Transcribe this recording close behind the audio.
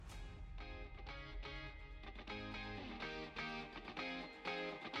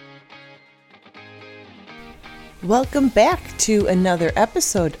Welcome back to another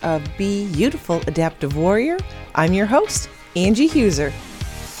episode of Be Beautiful Adaptive Warrior. I'm your host, Angie Huser.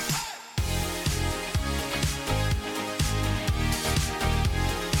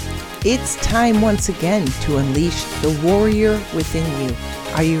 It's time once again to unleash the warrior within you.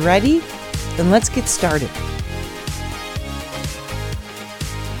 Are you ready? Then let's get started.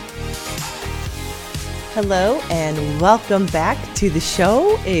 Hello and welcome back to the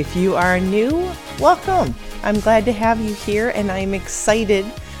show. If you are new, welcome. I'm glad to have you here and I'm excited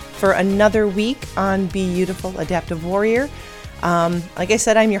for another week on Be Beautiful Adaptive Warrior. Like I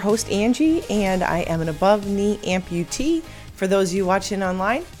said, I'm your host, Angie, and I am an above knee amputee. For those of you watching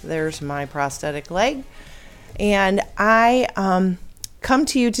online, there's my prosthetic leg. And I come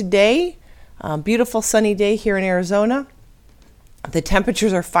to you today, beautiful sunny day here in Arizona. The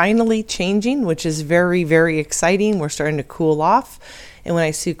temperatures are finally changing, which is very, very exciting. We're starting to cool off. And when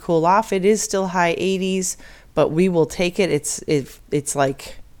I say cool off, it is still high 80s, but we will take it. It's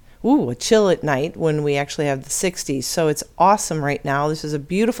like, a chill at night when we actually have the 60s. So it's awesome right now. This is a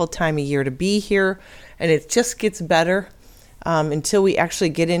beautiful time of year to be here, and it just gets better until we actually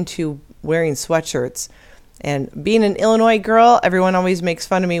get into wearing sweatshirts. And being an Illinois girl, everyone always makes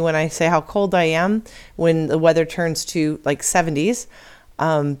fun of me when I say how cold I am when the weather turns to like 70s.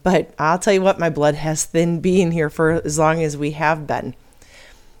 But I'll tell you what, my blood has thinned being here for as long as we have been.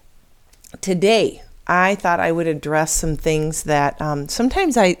 Today, I thought I would address some things that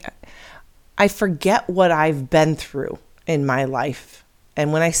sometimes I forget what I've been through in my life.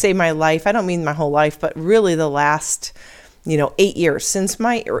 And when I say my life, I don't mean my whole life, but really the last 8 years since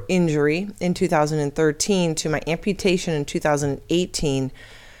my injury in 2013 to my amputation in 2018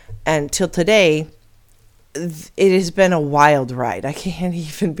 and till today. It has been a wild ride. I can't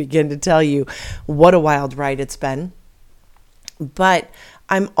even begin to tell you what a wild ride it's been. But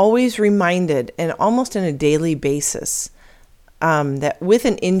I'm always reminded, and almost on a daily basis, that with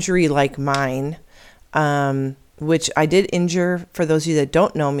an injury like mine, which I did injure, for those of you that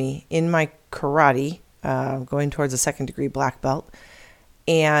don't know me, in my karate, going towards a second degree black belt.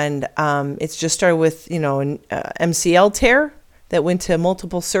 And it's just started with, an MCL tear that went to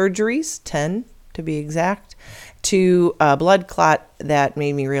multiple surgeries, 10 to be exact, to a blood clot that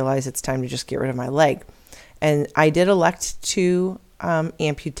made me realize it's time to just get rid of my leg. And I did elect to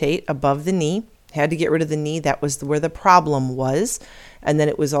amputate above the knee. Had to get rid of the knee. That was where the problem was. And then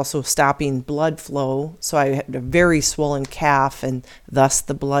it was also stopping blood flow. So I had a very swollen calf and thus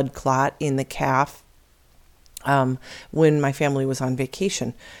the blood clot in the calf when my family was on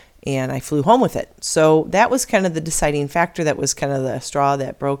vacation. And I flew home with it. So that was kind of the deciding factor. That was kind of the straw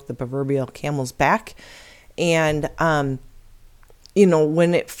that broke the proverbial camel's back. And,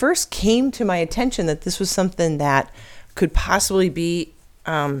 when it first came to my attention that this was something that could possibly be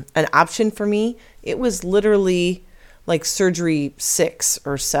an option for me, it was literally like surgery 6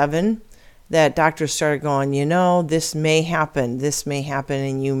 or 7 that doctors started going, this may happen,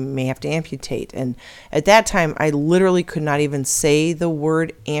 and you may have to amputate. And at that time, I literally could not even say the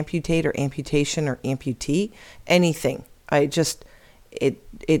word amputate or amputation or amputee, anything.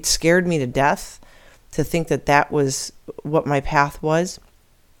 It scared me to death to think that was what my path was.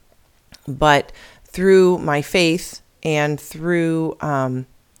 But through my faith and through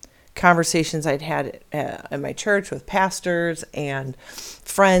conversations I'd had at my church with pastors and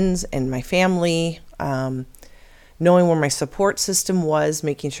friends and my family, knowing where my support system was,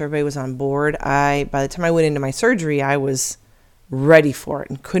 making sure everybody was on board, by the time I went into my surgery, I was ready for it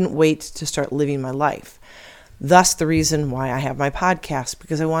and couldn't wait to start living my life. Thus the reason why I have my podcast,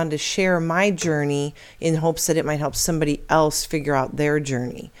 because I wanted to share my journey in hopes that it might help somebody else figure out their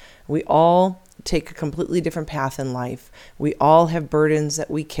journey. We all take a completely different path in life. We all have burdens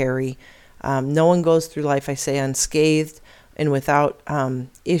that we carry. No one goes through life, I say, unscathed and without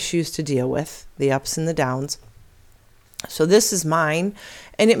issues to deal with, the ups and the downs. So this is mine,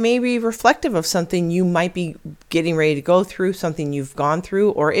 and it may be reflective of something you might be getting ready to go through, something you've gone through,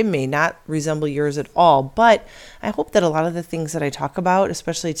 or it may not resemble yours at all. But I hope that a lot of the things that I talk about,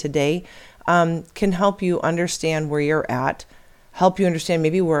 especially today, can help you understand where you're at, help you understand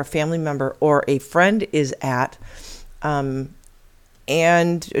maybe where a family member or a friend is at, and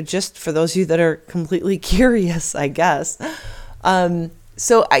just for those of you that are completely curious, I guess.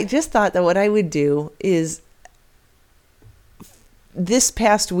 So I just thought that what I would do is, this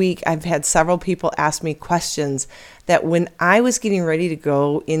past week, I've had several people ask me questions that when I was getting ready to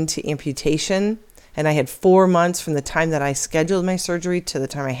go into amputation, and I had 4 months from the time that I scheduled my surgery to the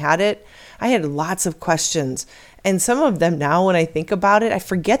time I had it, I had lots of questions. And some of them now, when I think about it, I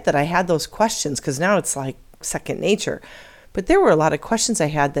forget that I had those questions because now it's like second nature. But there were a lot of questions I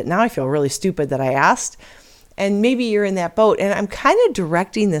had that now I feel really stupid that I asked. And maybe you're in that boat. And I'm kind of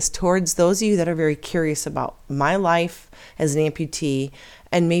directing this towards those of you that are very curious about my life as an amputee.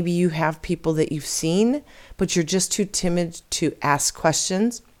 And maybe you have people that you've seen, but you're just too timid to ask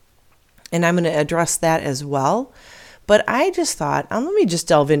questions. And I'm going to address that as well. But I just thought, let me just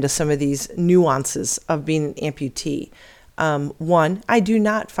delve into some of these nuances of being an amputee. One, I do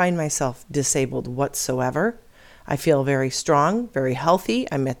not find myself disabled whatsoever. I feel very strong, very healthy.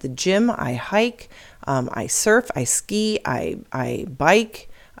 I'm at the gym, I hike, I surf, I ski, I bike,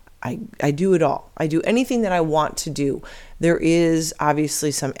 I do it all. I do anything that I want to do. There is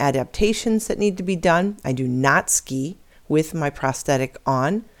obviously some adaptations that need to be done. I do not ski with my prosthetic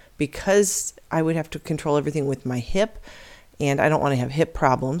on because I would have to control everything with my hip, and I don't want to have hip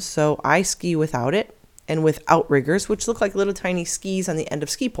problems. So I ski without it and with outriggers, which look like little tiny skis on the end of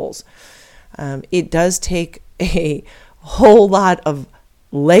ski poles. It does take a whole lot of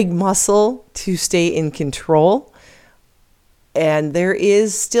leg muscle to stay in control. And there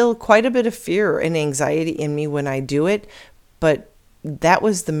is still quite a bit of fear and anxiety in me when I do it. But that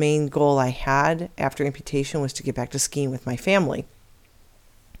was the main goal I had after amputation, was to get back to skiing with my family.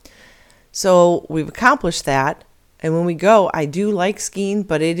 So we've accomplished that. And when we go, I do like skiing,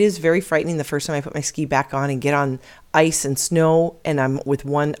 but it is very frightening the first time I put my ski back on and get on ice and snow, and I'm with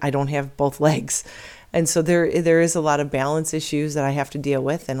one, I don't have both legs. And so there is a lot of balance issues that I have to deal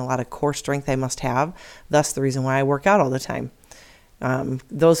with, and a lot of core strength I must have. Thus the reason why I work out all the time.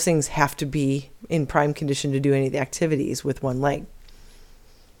 Those things have to be in prime condition to do any of the activities with one leg.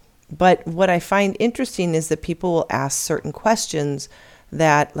 But what I find interesting is that people will ask certain questions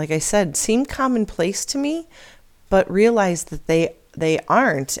that, like I said, seem commonplace to me, but realize that they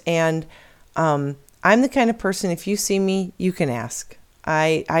aren't. And I'm the kind of person, if you see me, you can ask.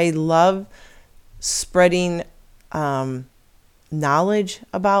 I love spreading knowledge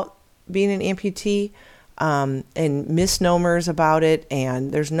about being an amputee, and misnomers about it,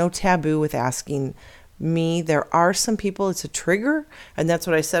 and there's no taboo with asking me. There are some people, it's a trigger, and that's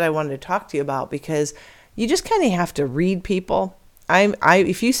what I said I wanted to talk to you about, because you just kind of have to read people.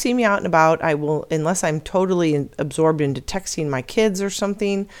 If you see me out and about, I will, unless I'm totally absorbed into texting my kids or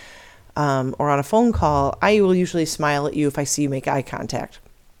something, or on a phone call, I will usually smile at you if I see you make eye contact.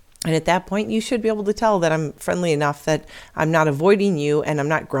 And at that point, you should be able to tell that I'm friendly enough that I'm not avoiding you and I'm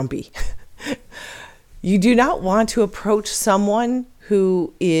not grumpy. You do not want to approach someone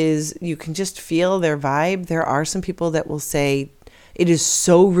who is, you can just feel their vibe. There are some people that will say, it is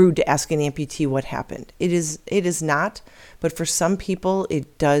so rude to ask an amputee what happened. It is not, but for some people,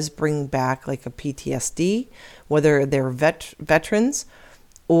 it does bring back like a PTSD, whether they're veterans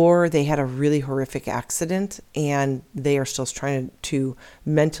or they had a really horrific accident and they are still trying to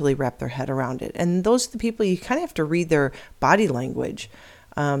mentally wrap their head around it. And those are the people you kind of have to read their body language.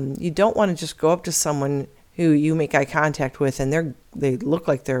 You don't want to just go up to someone who you make eye contact with and they look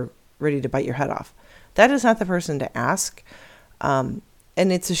like they're ready to bite your head off. That is not the person to ask. And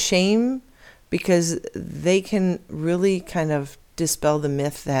it's a shame because they can really kind of dispel the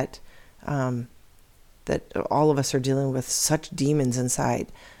myth that that all of us are dealing with such demons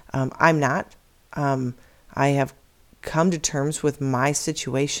inside. I'm not. I have come to terms with my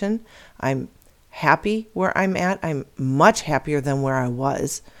situation. I'm happy where I'm at. I'm much happier than where I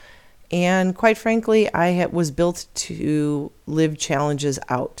was. And quite frankly, I was built to live challenges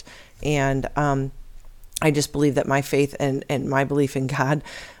out. And I just believe that my faith and my belief in God,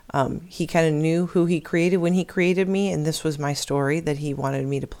 he kind of knew who he created when he created me. And this was my story that he wanted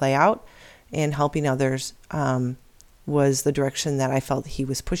me to play out. And helping others was the direction that I felt he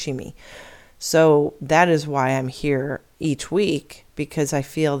was pushing me. So that is why I'm here each week, because I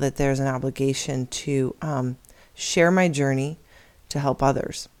feel that there's an obligation to share my journey to help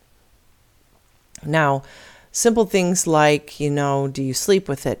others. Now, simple things like, do you sleep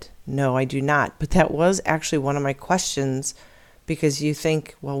with it? No, I do not. But that was actually one of my questions, because you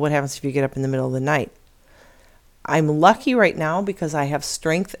think, well, what happens if you get up in the middle of the night? I'm lucky right now because I have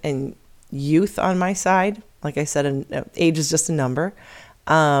strength and youth on my side. Like I said, age is just a number.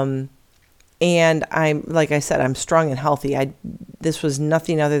 And like I said, I'm strong and healthy. This was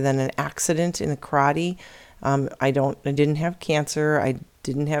nothing other than an accident in karate. I didn't have cancer. I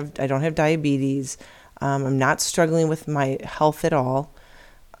don't have diabetes. I'm not struggling with my health at all.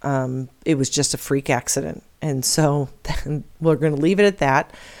 It was just a freak accident. And so we're going to leave it at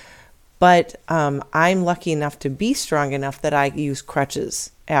that. But I'm lucky enough to be strong enough that I use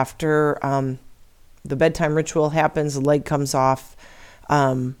crutches. After the bedtime ritual happens, the leg comes off,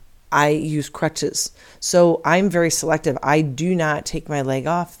 I use crutches. So I'm very selective. I do not take my leg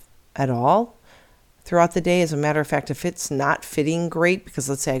off at all. throughout the day. As a matter of fact, if it's not fitting great, because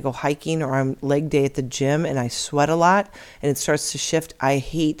let's say I go hiking or I'm leg day at the gym and I sweat a lot and it starts to shift, I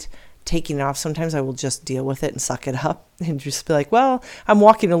hate taking it off. Sometimes I will just deal with it and suck it up and just be like, well, I'm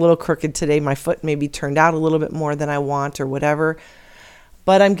walking a little crooked today. My foot may be turned out a little bit more than I want or whatever,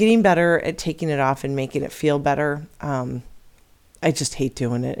 but I'm getting better at taking it off and making it feel better. I just hate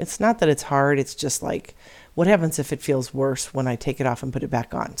doing it. It's not that it's hard. It's just like, what happens if it feels worse when I take it off and put it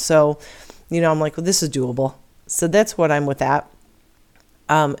back on? So, I'm like, well, this is doable. So that's what I'm with that.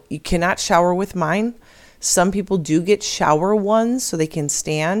 You cannot shower with mine. Some people do get shower ones so they can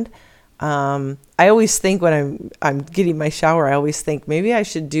stand. I always think when I'm getting my shower, I always think maybe I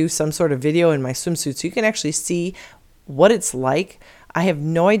should do some sort of video in my swimsuit so you can actually see what it's like. I have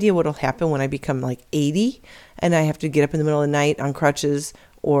no idea what will happen when I become like 80 and I have to get up in the middle of the night on crutches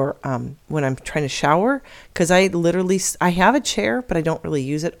or when I'm trying to shower, because I have a chair, but I don't really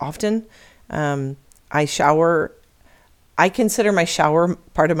use it often. I consider my shower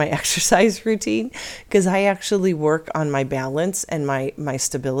part of my exercise routine because I actually work on my balance and my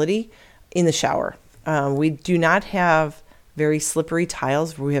stability in the shower. We do not have very slippery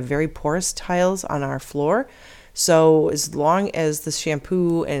tiles. We have very porous tiles on our floor. So as long as the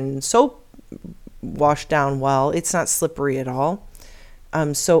shampoo and soap wash down well, it's not slippery at all.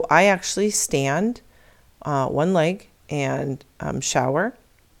 So I actually stand one leg and shower.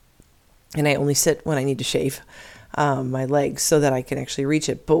 And I only sit when I need to shave my legs so that I can actually reach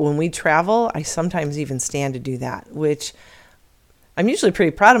it. But when we travel, I sometimes even stand to do that, which I'm usually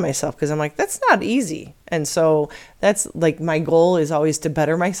pretty proud of myself because I'm like, that's not easy. And so that's like my goal is always to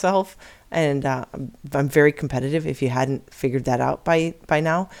better myself. And I'm very competitive if you hadn't figured that out by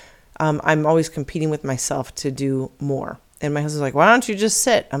now. I'm always competing with myself to do more. And my husband's like, why don't you just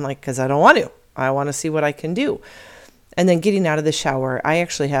sit? I'm like, because I don't want to. I want to see what I can do. And then getting out of the shower, I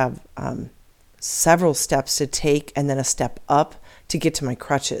actually have several steps to take and then a step up to get to my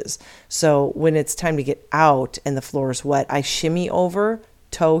crutches. So when it's time to get out and the floor is wet, I shimmy over,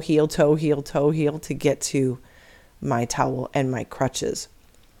 toe, heel, toe, heel, toe, heel to get to my towel and my crutches.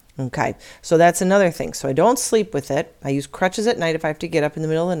 Okay, so that's another thing. So I don't sleep with it. I use crutches at night if I have to get up in the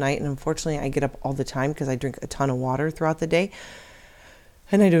middle of the night. And unfortunately, I get up all the time because I drink a ton of water throughout the day.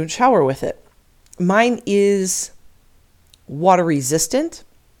 And I don't shower with it. Mine is water resistant,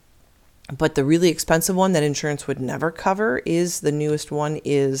 but the really expensive one that insurance would never cover is the newest one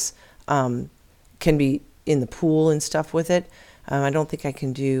is can be in the pool and stuff with it. I don't think I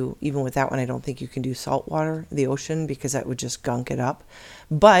can do, even with that one, I don't think you can do salt water, the ocean, because that would just gunk it up.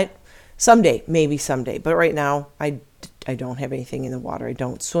 But someday, maybe someday. But right now, I don't have anything in the water. I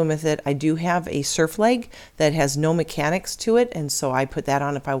don't swim with it. I do have a surf leg that has no mechanics to it. And so I put that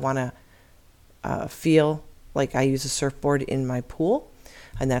on if I want to feel like I use a surfboard in my pool.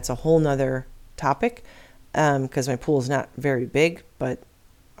 And that's a whole nother topic because my pool is not very big, but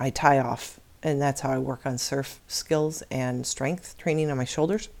I tie off. And that's how I work on surf skills and strength training on my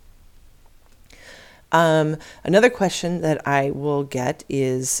shoulders. Another question that I will get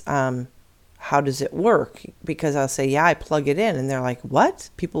is, how does it work? Because I'll say, yeah, I plug it in. And they're like, what?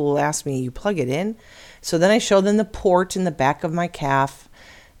 People will ask me, you plug it in? So then I show them the port in the back of my calf.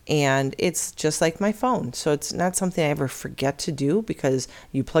 And it's just like my phone. So it's not something I ever forget to do because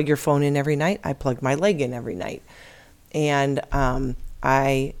you plug your phone in every night. I plug my leg in every night. And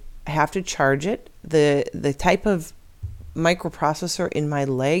I have to charge it. The type of microprocessor in my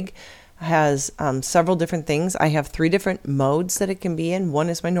leg has several different things. I have 3 different modes that it can be in. One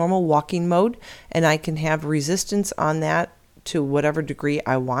is my normal walking mode, and I can have resistance on that to whatever degree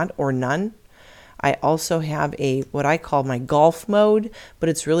I want or none. I also have what I call my golf mode, but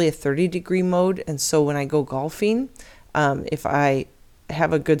it's really a 30-degree mode. And so when I go golfing, if I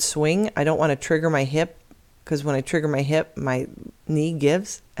have a good swing, I don't want to trigger my hip because when I trigger my hip, my knee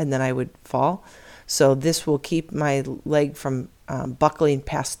gives and then I would fall. So this will keep my leg from buckling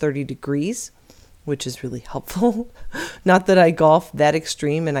past 30 degrees, which is really helpful. Not that I golf that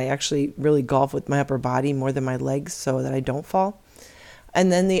extreme, and I actually really golf with my upper body more than my legs so that I don't fall. And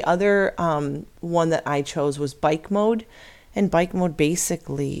then the other one that I chose was bike mode. And bike mode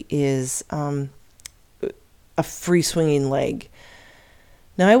basically is a free swinging leg.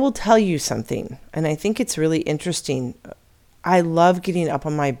 Now I will tell you something, and I think it's really interesting. I love getting up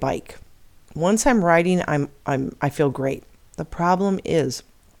on my bike. Once I'm riding, I feel great. The problem is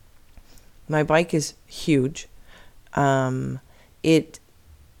my bike is huge. I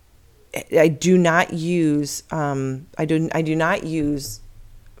do not use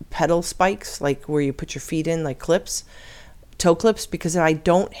pedal spikes like where you put your feet in, like clips, toe clips, because I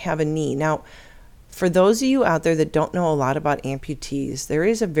don't have a knee. Now, For those of you out there that don't know a lot about amputees, there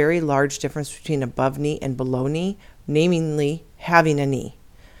is a very large difference between above knee and below knee, namely having a knee.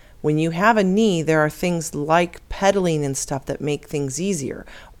 When you have a knee, there are things like pedaling and stuff that make things easier,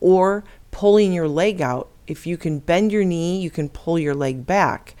 or pulling your leg out. If you can bend your knee, you can pull your leg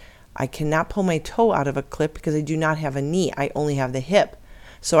back. I cannot pull my toe out of a clip because I do not have a knee. I only have the hip.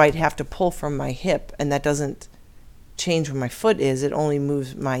 So I'd have to pull from my hip, and that doesn't change where my foot is. It only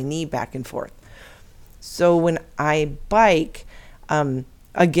moves my knee back and forth. So when I bike,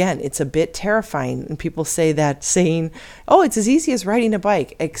 again, it's a bit terrifying. And people say that saying, oh, it's as easy as riding a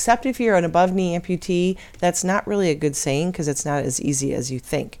bike. Except if you're an above knee amputee, that's not really a good saying because it's not as easy as you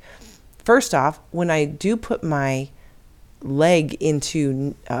think. First off, when I do put my leg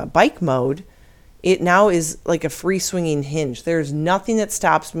into bike mode, it now is like a free swinging hinge. There's nothing that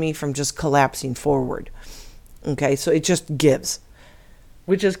stops me from just collapsing forward. Okay, so it just gives,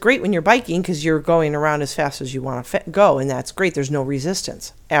 which is great when you're biking because you're going around as fast as you want to go, and that's great. There's no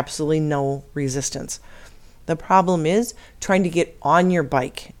resistance, absolutely no resistance. The problem is trying to get on your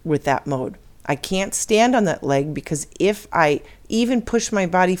bike with that mode. I can't stand on that leg because if I even push my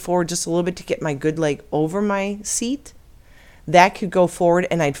body forward just a little bit to get my good leg over my seat, that could go forward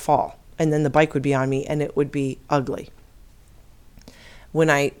and I'd fall. And then the bike would be on me and it would be ugly. When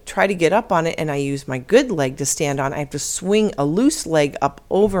I try to get up on it and I use my good leg to stand on, I have to swing a loose leg up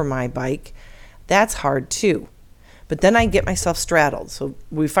over my bike. That's hard too. But then I get myself straddled. So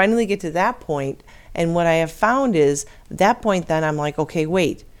we finally get to that point. And what I have found is at that point, then I'm like, okay,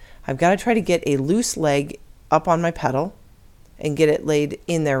 wait, I've got to try to get a loose leg up on my pedal and get it laid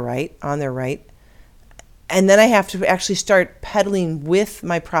in there right, on there right. And then I have to actually start pedaling with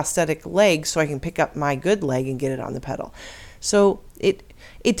my prosthetic leg so I can pick up my good leg and get it on the pedal. So it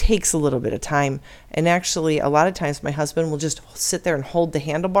takes a little bit of time. And actually, a lot of times my husband will just sit there and hold the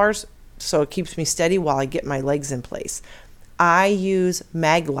handlebars so it keeps me steady while I get my legs in place. I use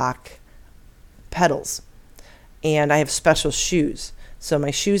Maglock pedals, and I have special shoes. So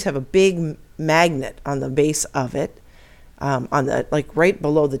my shoes have a big magnet on the base of it, on the like right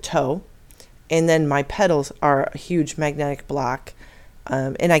below the toe. And then my pedals are a huge magnetic block.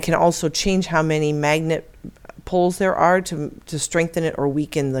 And I can also change how many magnet poles there are to strengthen it or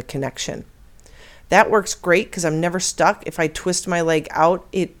weaken the connection. That works great because I'm never stuck. If I twist my leg out,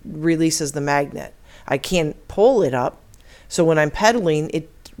 it releases the magnet. I can't pull it up. So when I'm pedaling,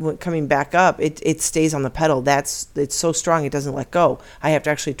 coming back up, it stays on the pedal. It's so strong it doesn't let go. I have to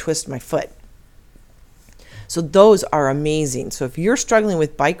actually twist my foot. So those are amazing. So if you're struggling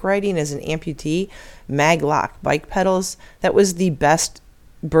with bike riding as an amputee, Maglock bike pedals, that was the best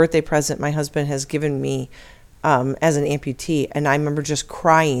birthday present my husband has given me as an amputee. And I remember just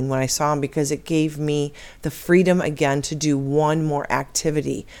crying when I saw him because it gave me the freedom again to do one more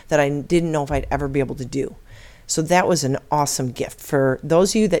activity that I didn't know if I'd ever be able to do. So that was an awesome gift. For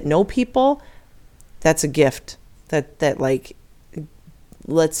those of you that know people, that's a gift that like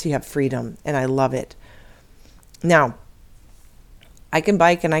lets you have freedom, and I love it. Now, I can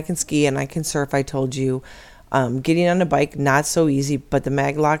bike and I can ski and I can surf, I told you. Getting on a bike, not so easy, but the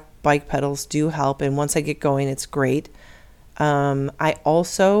Maglock bike pedals do help. And once I get going, it's great. I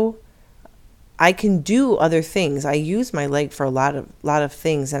can do other things. I use my leg for a lot of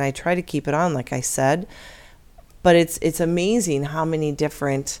things, and I try to keep it on, like I said. But it's amazing how many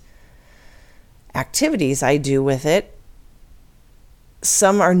different activities I do with it.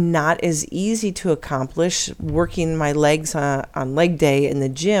 Some are not as easy to accomplish. Working my legs on leg day in the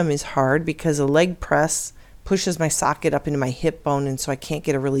gym is hard because a leg press pushes my socket up into my hip bone, and so I can't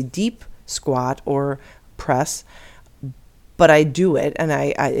get a really deep squat or press. But I do it, and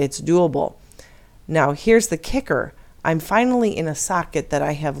it's doable. Now, here's the kicker. I'm finally in a socket that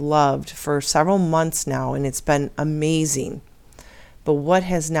I have loved for several months now, and it's been amazing. But what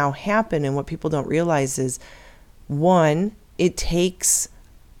has now happened, and what people don't realize is, one, it takes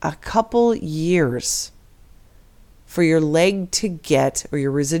a couple years for your leg to get, or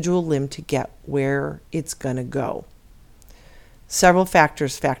your residual limb to get where it's going to go. Several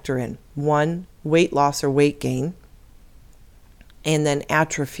factors factor in. One, weight loss or weight gain, and then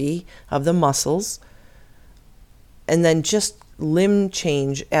atrophy of the muscles, and then just limb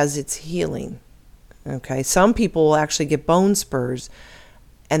change as it's healing. Okay, some people will actually get bone spurs,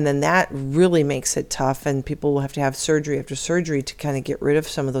 and then that really makes it tough, and people will have to have surgery after surgery to kind of get rid of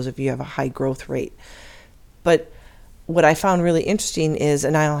some of those if you have a high growth rate. But what I found really interesting is,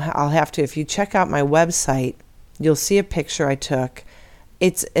 and I'll have to, if you check out my website, you'll see a picture I took.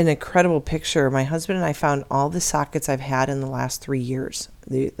 It's an incredible picture. My husband and I found all the sockets I've had in the last 3 years,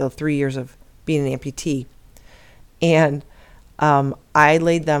 the 3 years of being an amputee. And I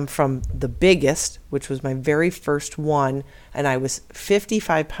laid them from the biggest, which was my very first one, and I was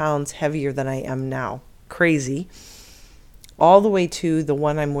 55 pounds heavier than I am now. Crazy. All the way to the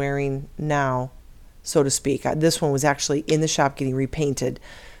one I'm wearing now, so to speak. This one was actually in the shop getting repainted.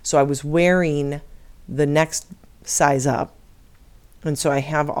 So I was wearing the next size up. And so I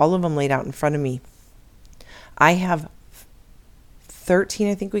have all of them laid out in front of me. I have 13,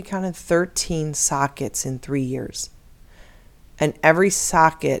 I think we counted 13 sockets in 3 years. And every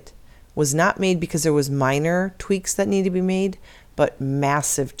socket was not made because there was minor tweaks that need to be made, but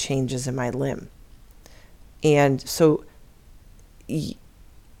massive changes in my limb. And so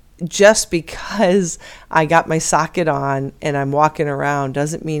just because I got my socket on and I'm walking around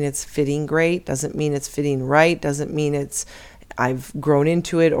doesn't mean it's fitting great, doesn't mean it's fitting right, doesn't mean I've grown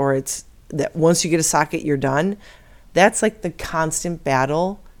into it, or it's that once you get a socket, you're done. That's like the constant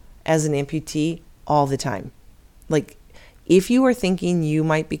battle as an amputee all the time. Like, if you are thinking you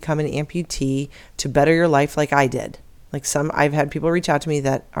might become an amputee to better your life like I did, like I've had people reach out to me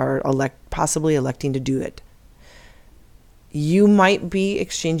that are possibly electing to do it. You might be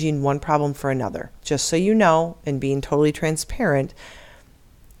exchanging one problem for another. Just so you know, and being totally transparent,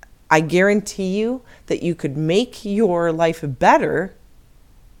 I guarantee you that you could make your life better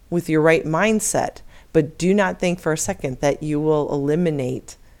with your right mindset, but do not think for a second that you will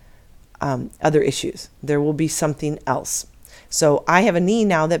eliminate other issues. There will be something else. So I have a knee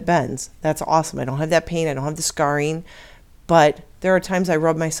now that bends. That's awesome. I don't have that pain. I don't have the scarring. But there are times I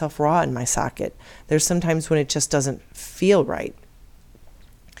rub myself raw in my socket. There's sometimes when it just doesn't feel right.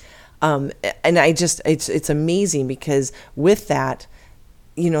 And it's amazing because with that,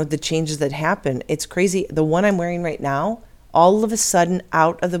 the changes that happen, it's crazy. The one I'm wearing right now, all of a sudden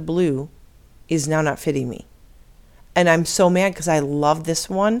out of the blue, is now not fitting me. And I'm so mad because I love this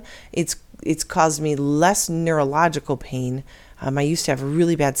one. It's caused me less neurological pain. I used to have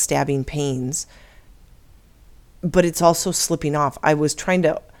really bad stabbing pains, but it's also slipping off. I was trying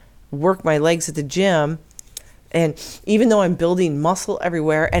to work my legs at the gym, and even though I'm building muscle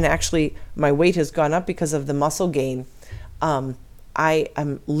everywhere, and actually my weight has gone up because of the muscle gain, I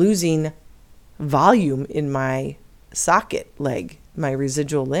am losing volume in my socket leg, my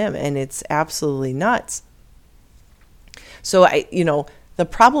residual limb, and it's absolutely nuts. So the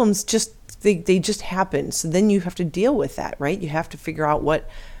problems just they just happen. So then you have to deal with that, right? You have to figure out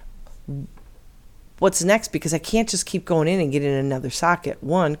what's next, because I can't just keep going in and getting another socket.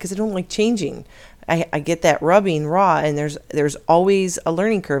 One, because I don't like changing. I get that rubbing raw, and there's always a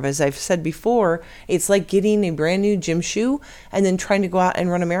learning curve. As I've said before, it's like getting a brand new gym shoe and then trying to go out and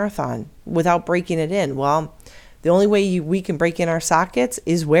run a marathon without breaking it in. Well, the only way we can break in our sockets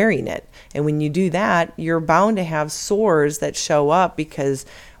is wearing it. And when you do that, you're bound to have sores that show up because,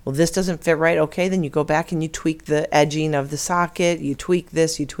 well, this doesn't fit right. Okay, then you go back and you tweak the edging of the socket. You tweak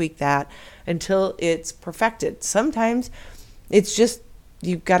this, you tweak that until it's perfected. Sometimes it's just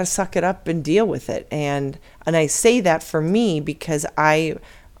you've got to suck it up and deal with it. And I say that for me because I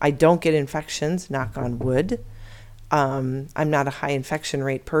don't get infections, knock on wood. I'm not a high infection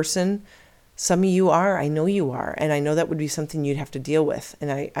rate person. Some of you are, I know you are, and I know that would be something you'd have to deal with.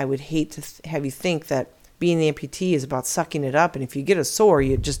 And I would hate to have you think that being an amputee is about sucking it up, and if you get a sore,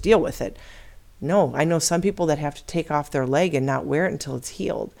 you just deal with it. No, I know some people that have to take off their leg and not wear it until it's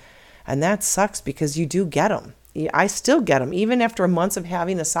healed. And that sucks because you do get them. I still get them. Even after months of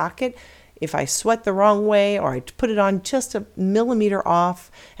having a socket, if I sweat the wrong way or I put it on just a millimeter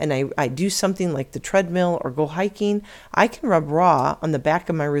off and I do something like the treadmill or go hiking, I can rub raw on the back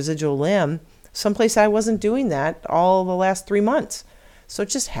of my residual limb, someplace I wasn't doing that all the last 3 months. So it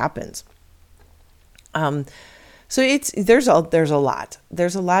just happens. So there's a lot.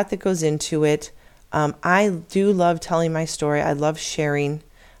 There's a lot that goes into it. I do love telling my story. I love sharing.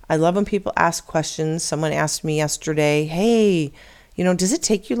 I love when people ask questions. Someone asked me yesterday, hey, does it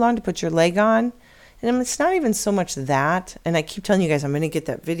take you long to put your leg on? And it's not even so much that. And I keep telling you guys I'm going to get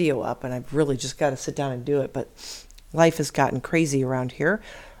that video up, and I've really just got to sit down and do it. But life has gotten crazy around here.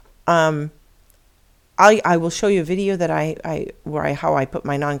 I will show you a video that how I put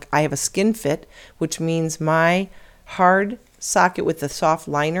mine on. I have a skin fit, which means my hard socket with the soft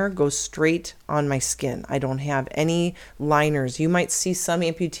liner goes straight on my skin. I don't have any liners. You might see some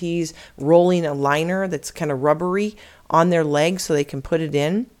amputees rolling a liner that's kind of rubbery on their leg so they can put it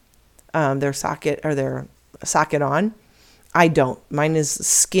in their socket on. I don't. Mine is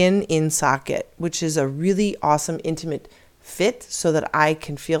skin in socket, which is a really awesome intimate fit so that I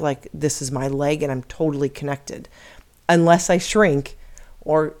can feel like this is my leg and I'm totally connected. Unless I shrink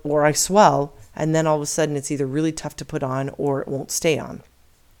or I swell, and then all of a sudden it's either really tough to put on or it won't stay on.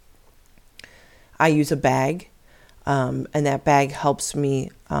 I use a bag. And that bag helps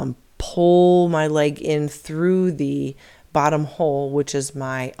me pull my leg in through the bottom hole, which is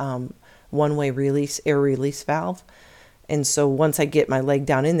my one-way air release valve. And so once I get my leg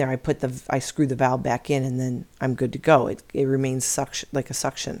down in there, I screw the valve back in, and then I'm good to go. It remains like a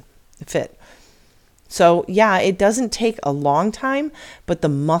suction fit. So yeah, it doesn't take a long time, but the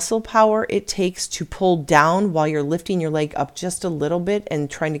muscle power it takes to pull down while you're lifting your leg up just a little bit and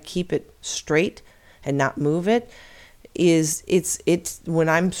trying to keep it straight and not move it it's when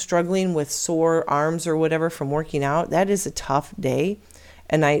I'm struggling with sore arms or whatever from working out, that is a tough day.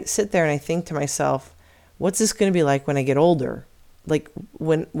 And I sit there and I think to myself, what's this going to be like when I get older? Like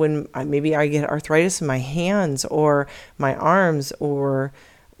when maybe I get arthritis in my hands or my arms, or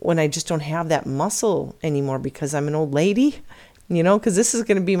when I just don't have that muscle anymore because I'm an old lady, because this is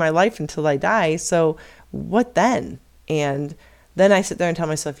going to be my life until I die. So what then? And then I sit there and tell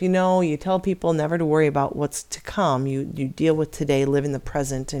myself, you tell people never to worry about what's to come. You deal with today, live in the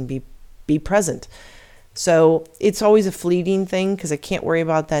present, and be present. So it's always a fleeting thing because I can't worry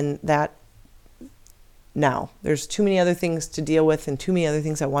about that now. There's too many other things to deal with and too many other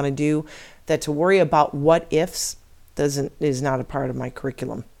things I want to do, that to worry about what ifs is not a part of my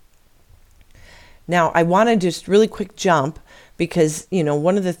curriculum. Now, I want to just really quick jump because,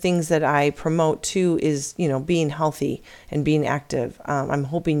 one of the things that I promote too is, being healthy and being active. I'm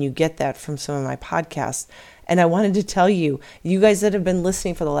hoping you get that from some of my podcasts. And I wanted to tell you guys that have been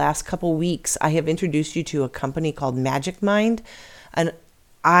listening for the last couple weeks, I have introduced you to a company called Magic Mind. And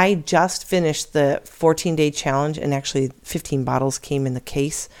I just finished the 14-day challenge, and actually 15 bottles came in the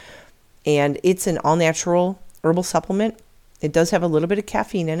case. And it's an all-natural herbal supplement. It does have a little bit of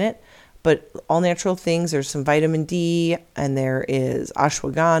caffeine in it, but all natural things. There's some vitamin D, and there is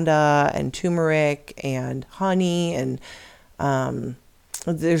ashwagandha and turmeric and honey, and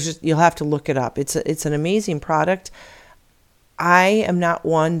you'll have to look it up. It's an amazing product. I am not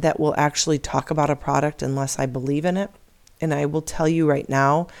one that will actually talk about a product unless I believe in it. And I will tell you right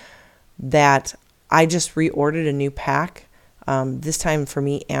now that I just reordered a new pack, this time for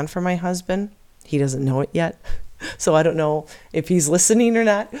me and for my husband. He doesn't know it yet, so I don't know if he's listening or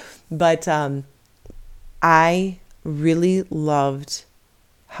not. But I really loved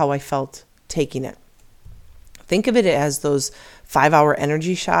how I felt taking it. Think of it as those 5-hour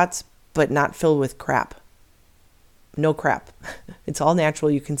energy shots, but not filled with crap. No crap. It's all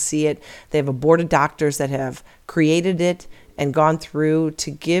natural. You can see it. They have a board of doctors that have created it and gone through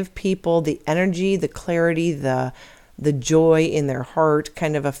to give people the energy, the clarity, the joy in their heart,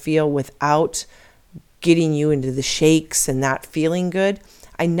 kind of a feel without getting you into the shakes and not feeling good.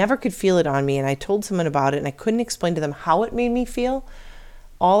 I never could feel it on me, and I told someone about it, and I couldn't explain to them how it made me feel.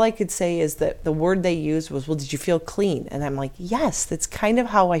 All I could say is that the word they used was, well, did you feel clean? And I'm like, yes, that's kind of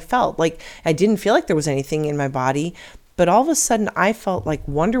how I felt. Like, I didn't feel like there was anything in my body, but all of a sudden I felt like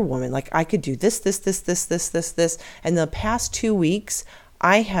Wonder Woman, like I could do this. And the past 2 weeks,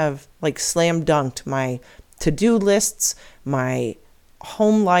 I have like slam dunked my to-do lists, my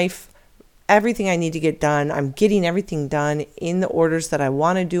home life, everything I need to get done. I'm getting everything done in the orders that I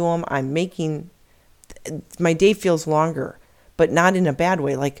want to do them. My day feels longer, but not in a bad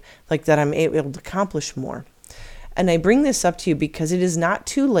way, like that I'm able to accomplish more. And I bring this up to you because it is not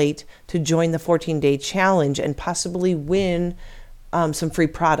too late to join the 14-day challenge and possibly win some free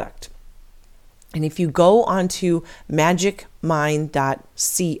product. And if you go onto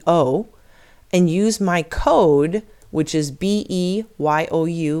magicmind.co and use my code, which is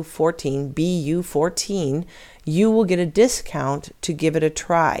BEYOU14, BU14, you will get a discount to give it a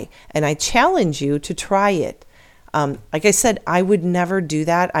try. And I challenge you to try it. Like I said, I would never do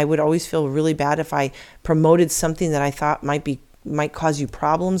that. I would always feel really bad if I promoted something that I thought might cause you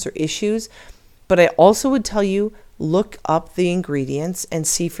problems or issues. But I also would tell you, look up the ingredients and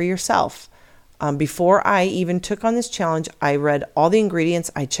see for yourself. Before I even took on this challenge, I read all the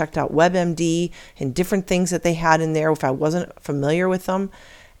ingredients. I checked out WebMD and different things that they had in there if I wasn't familiar with them.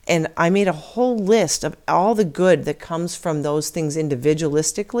 And I made a whole list of all the good that comes from those things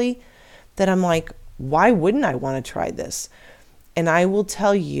individualistically that I'm like, why wouldn't I want to try this? And I will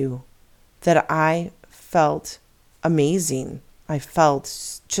tell you that I felt amazing. I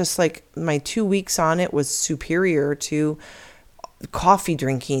felt just like my 2 weeks on it was superior to coffee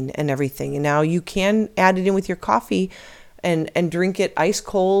drinking and everything. And now you can add it in with your coffee and drink it ice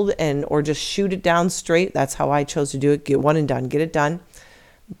cold or just shoot it down straight. That's how I chose to do it. Get one and done. Get it done.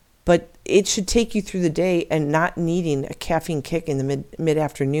 But it should take you through the day and not needing a caffeine kick in the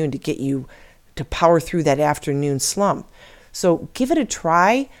mid-afternoon to get you to power through that afternoon slump. So give it a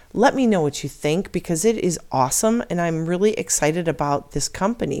try. Let me know what you think because it is awesome. And I'm really excited about this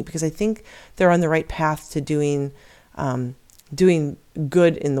company because I think they're on the right path to doing doing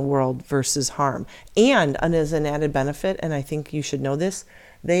good in the world versus harm. And as an added benefit, and I think you should know this,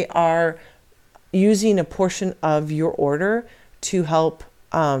 they are using a portion of your order to help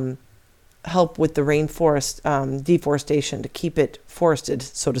with the rainforest deforestation, to keep it forested,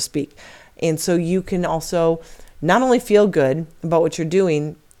 so to speak. And so you can also not only feel good about what you're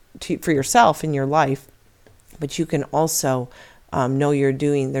doing for yourself in your life, but you can also know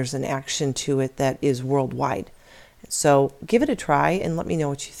there's an action to it that is worldwide. So give it a try and let me know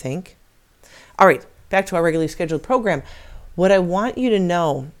what you think. All right, back to our regularly scheduled program. What I want you to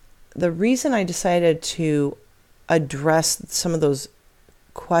know, the reason I decided to address some of those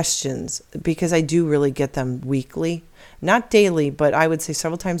questions, because I do really get them weekly, not daily, but I would say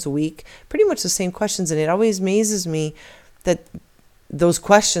several times a week, pretty much the same questions. And it always amazes me that those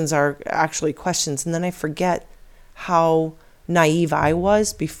questions are actually questions. And then I forget how naive I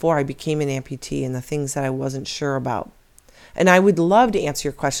was before I became an amputee and the things that I wasn't sure about. And I would love to answer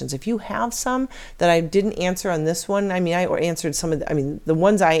your questions. If you have some that I didn't answer on this one, I answered some of the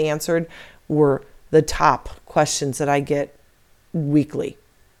ones I answered were the top questions that I get weekly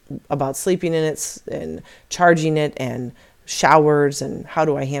about sleeping in it and charging it and showers and how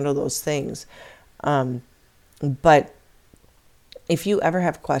do I handle those things. But if you ever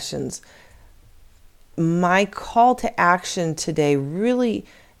have questions, my call to action today really,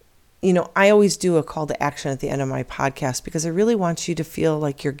 I always do a call to action at the end of my podcast because I really want you to feel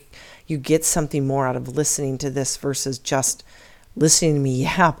like you get something more out of listening to this versus just listening to me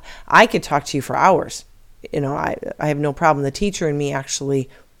yap. I could talk to you for hours. I have no problem. The teacher in me actually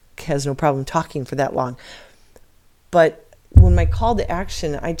has no problem talking for that long. But when my call to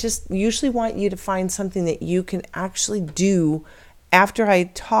action, I just usually want you to find something that you can actually do after I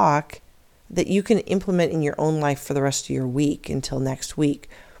talk that you can implement in your own life for the rest of your week until next week.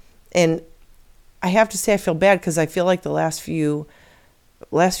 And I have to say I feel bad because I feel like the last few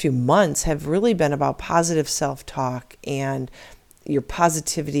months have really been about positive self-talk and your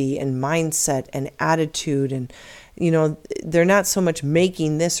positivity and mindset and attitude. And, they're not so much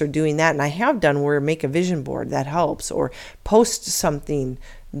making this or doing that. And I have done where make a vision board that helps, or post something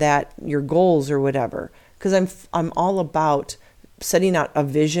that your goals or whatever. Because I'm all about setting out a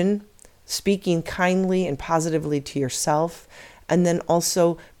vision, speaking kindly and positively to yourself, and then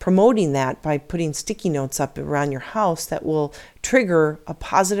also promoting that by putting sticky notes up around your house that will trigger a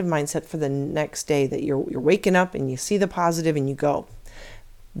positive mindset for the next day, that you're waking up and you see the positive and you go.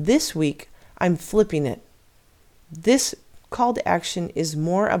 This week, I'm flipping it. This call to action is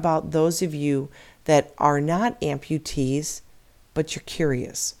more about those of you that are not amputees, but you're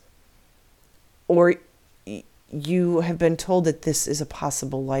curious. Or you have been told that this is a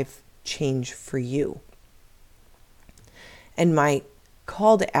possible life change for you. And my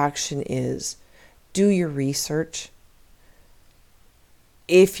call to action is do your research.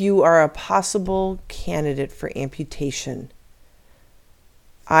 If you are a possible candidate for amputation,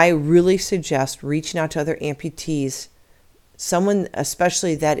 I really suggest reaching out to other amputees, someone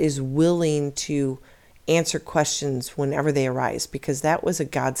especially that is willing to answer questions whenever they arise, because that was a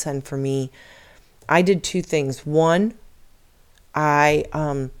godsend for me. I did two things. One, I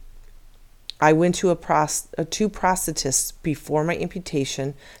went to two prosthetists before my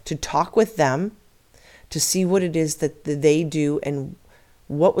amputation to talk with them, to see what it is that they do and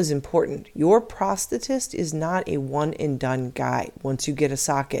what was important. Your prosthetist is not a one and done guy once you get a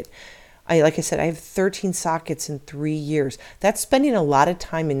socket. Like I said, I have 13 sockets in 3 years. That's spending a lot of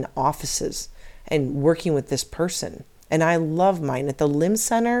time in offices and working with this person. And I love mine. At the Limb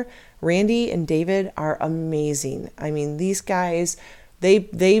Center, Randy and David are amazing. These guys,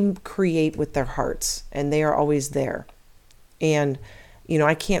 they create with their hearts, and they are always there. And,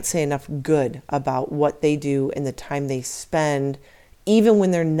 I can't say enough good about what they do and the time they spend. Even when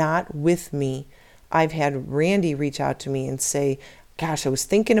they're not with me, I've had Randy reach out to me and say, gosh, I was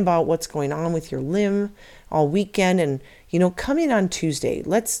thinking about what's going on with your limb all weekend, and, come in on Tuesday.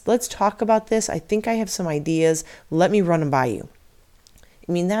 Let's talk about this. I think I have some ideas. Let me run them by you.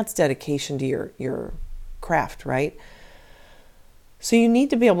 That's dedication to your craft, right? So you need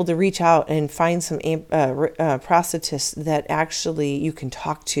to be able to reach out and find some prosthetists that actually you can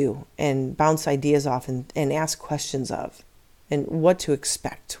talk to and bounce ideas off and ask questions of, and what to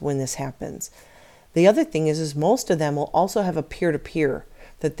expect when this happens. The other thing is most of them will also have a peer-to-peer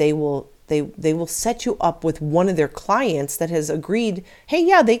that they will set you up with one of their clients that has agreed, hey,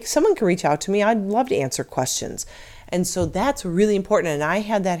 yeah, someone can reach out to me. I'd love to answer questions. And so that's really important. And I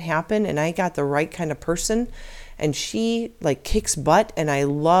had that happen, and I got the right kind of person, and she kicks butt. And I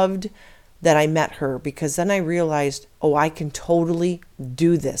loved that I met her, because then I realized, I can totally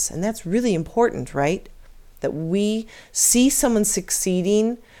do this. And that's really important, right? that we see someone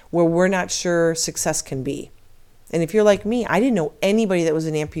succeeding where we're not sure success can be. And if you're like me, I didn't know anybody that was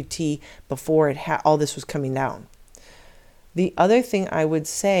an amputee before all this was coming down. The other thing I would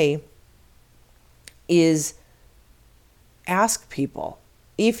say is ask people.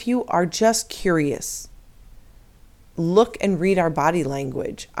 If you are just curious, look and read our body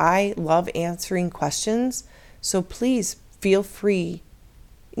language. I love answering questions, so please feel free.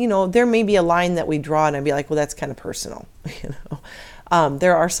 There may be a line that we draw and I'd be like, well, that's kind of personal.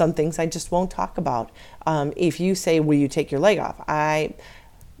 There are some things I just won't talk about. If you say, will you take your leg off?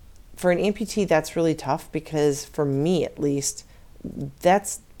 For an amputee, that's really tough because for me, at least,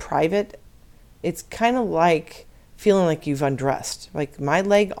 that's private. It's kind of like feeling like you've undressed. Like my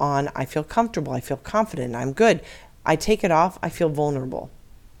leg on, I feel comfortable. I feel confident. I'm good. I take it off, I feel vulnerable.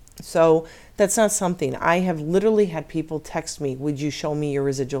 So that's not something. I have literally had people text me, would you show me your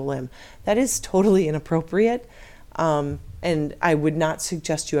residual limb? That is totally inappropriate. And I would not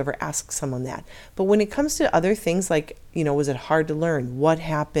suggest you ever ask someone that. But when it comes to other things like, was it hard to learn? What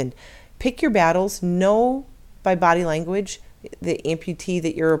happened? Pick your battles. Know by body language the amputee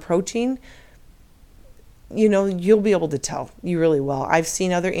that you're approaching. You'll be able to tell. You really will. I've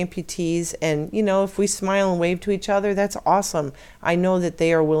seen other amputees and, if we smile and wave to each other, that's awesome. I know that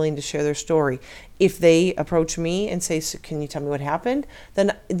they are willing to share their story. If they approach me and say, so can you tell me what happened?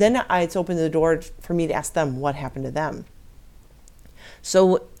 Then it's opened the door for me to ask them what happened to them.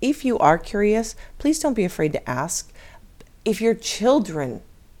 So if you are curious, please don't be afraid to ask. If your children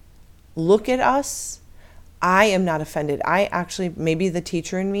look at us, I am not offended. I actually, maybe the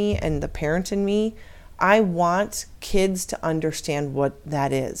teacher in me and the parent in me, I want kids to understand what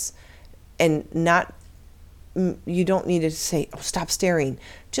that is. And you don't need to say, oh, stop staring.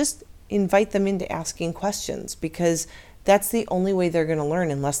 Just invite them into asking questions because that's the only way they're going to learn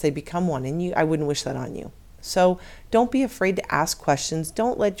unless they become one. And I wouldn't wish that on you. So don't be afraid to ask questions.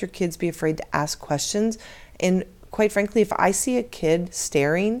 Don't let your kids be afraid to ask questions. And quite frankly, if I see a kid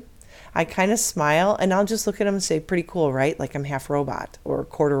staring, I kind of smile and I'll just look at them and say, pretty cool, right? Like I'm half robot or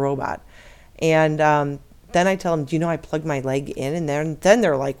quarter robot. And then I tell them, do you know I plugged my leg in? And then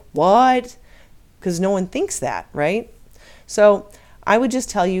they're like, what? Because no one thinks that, right? So I would just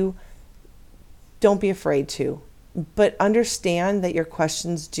tell you, don't be afraid to. But understand that your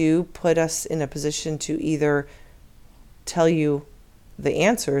questions do put us in a position to either tell you the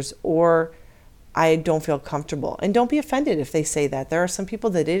answers or I don't feel comfortable. And don't be offended if they say that. There are some people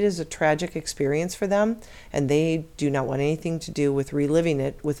that it is a tragic experience for them and they do not want anything to do with reliving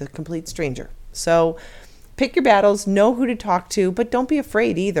it with a complete stranger. So pick your battles, know who to talk to, but don't be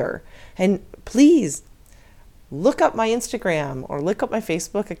afraid either. And please look up my Instagram or look up my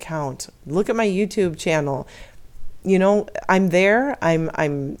Facebook account, look at my YouTube channel. I'm there.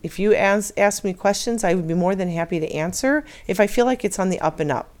 I'm if you ask me questions, I would be more than happy to answer if I feel like it's on the up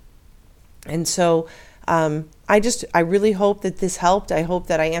and up. And so I really hope that this helped. I hope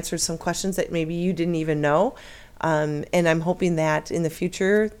that I answered some questions that maybe you didn't even know. And I'm hoping that in the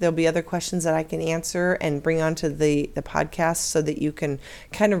future, there'll be other questions that I can answer and bring onto the podcast so that you can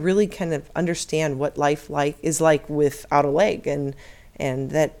kind of understand what life is like without a leg and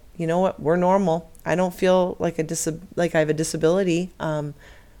that, we're normal. I don't feel like I have a disability.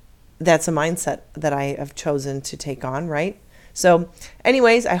 That's a mindset that I have chosen to take on, right? So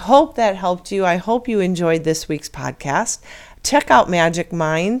anyways, I hope that helped you. I hope you enjoyed this week's podcast. Check out Magic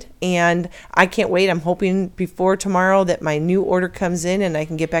Mind, and I can't wait. I'm hoping before tomorrow that my new order comes in and I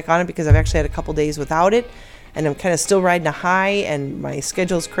can get back on it because I've actually had a couple days without it, and I'm kind of still riding a high, and my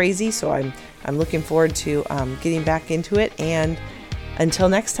schedule's crazy, so I'm looking forward to getting back into it. And until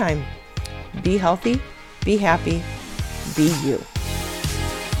next time, be healthy, be happy, be you.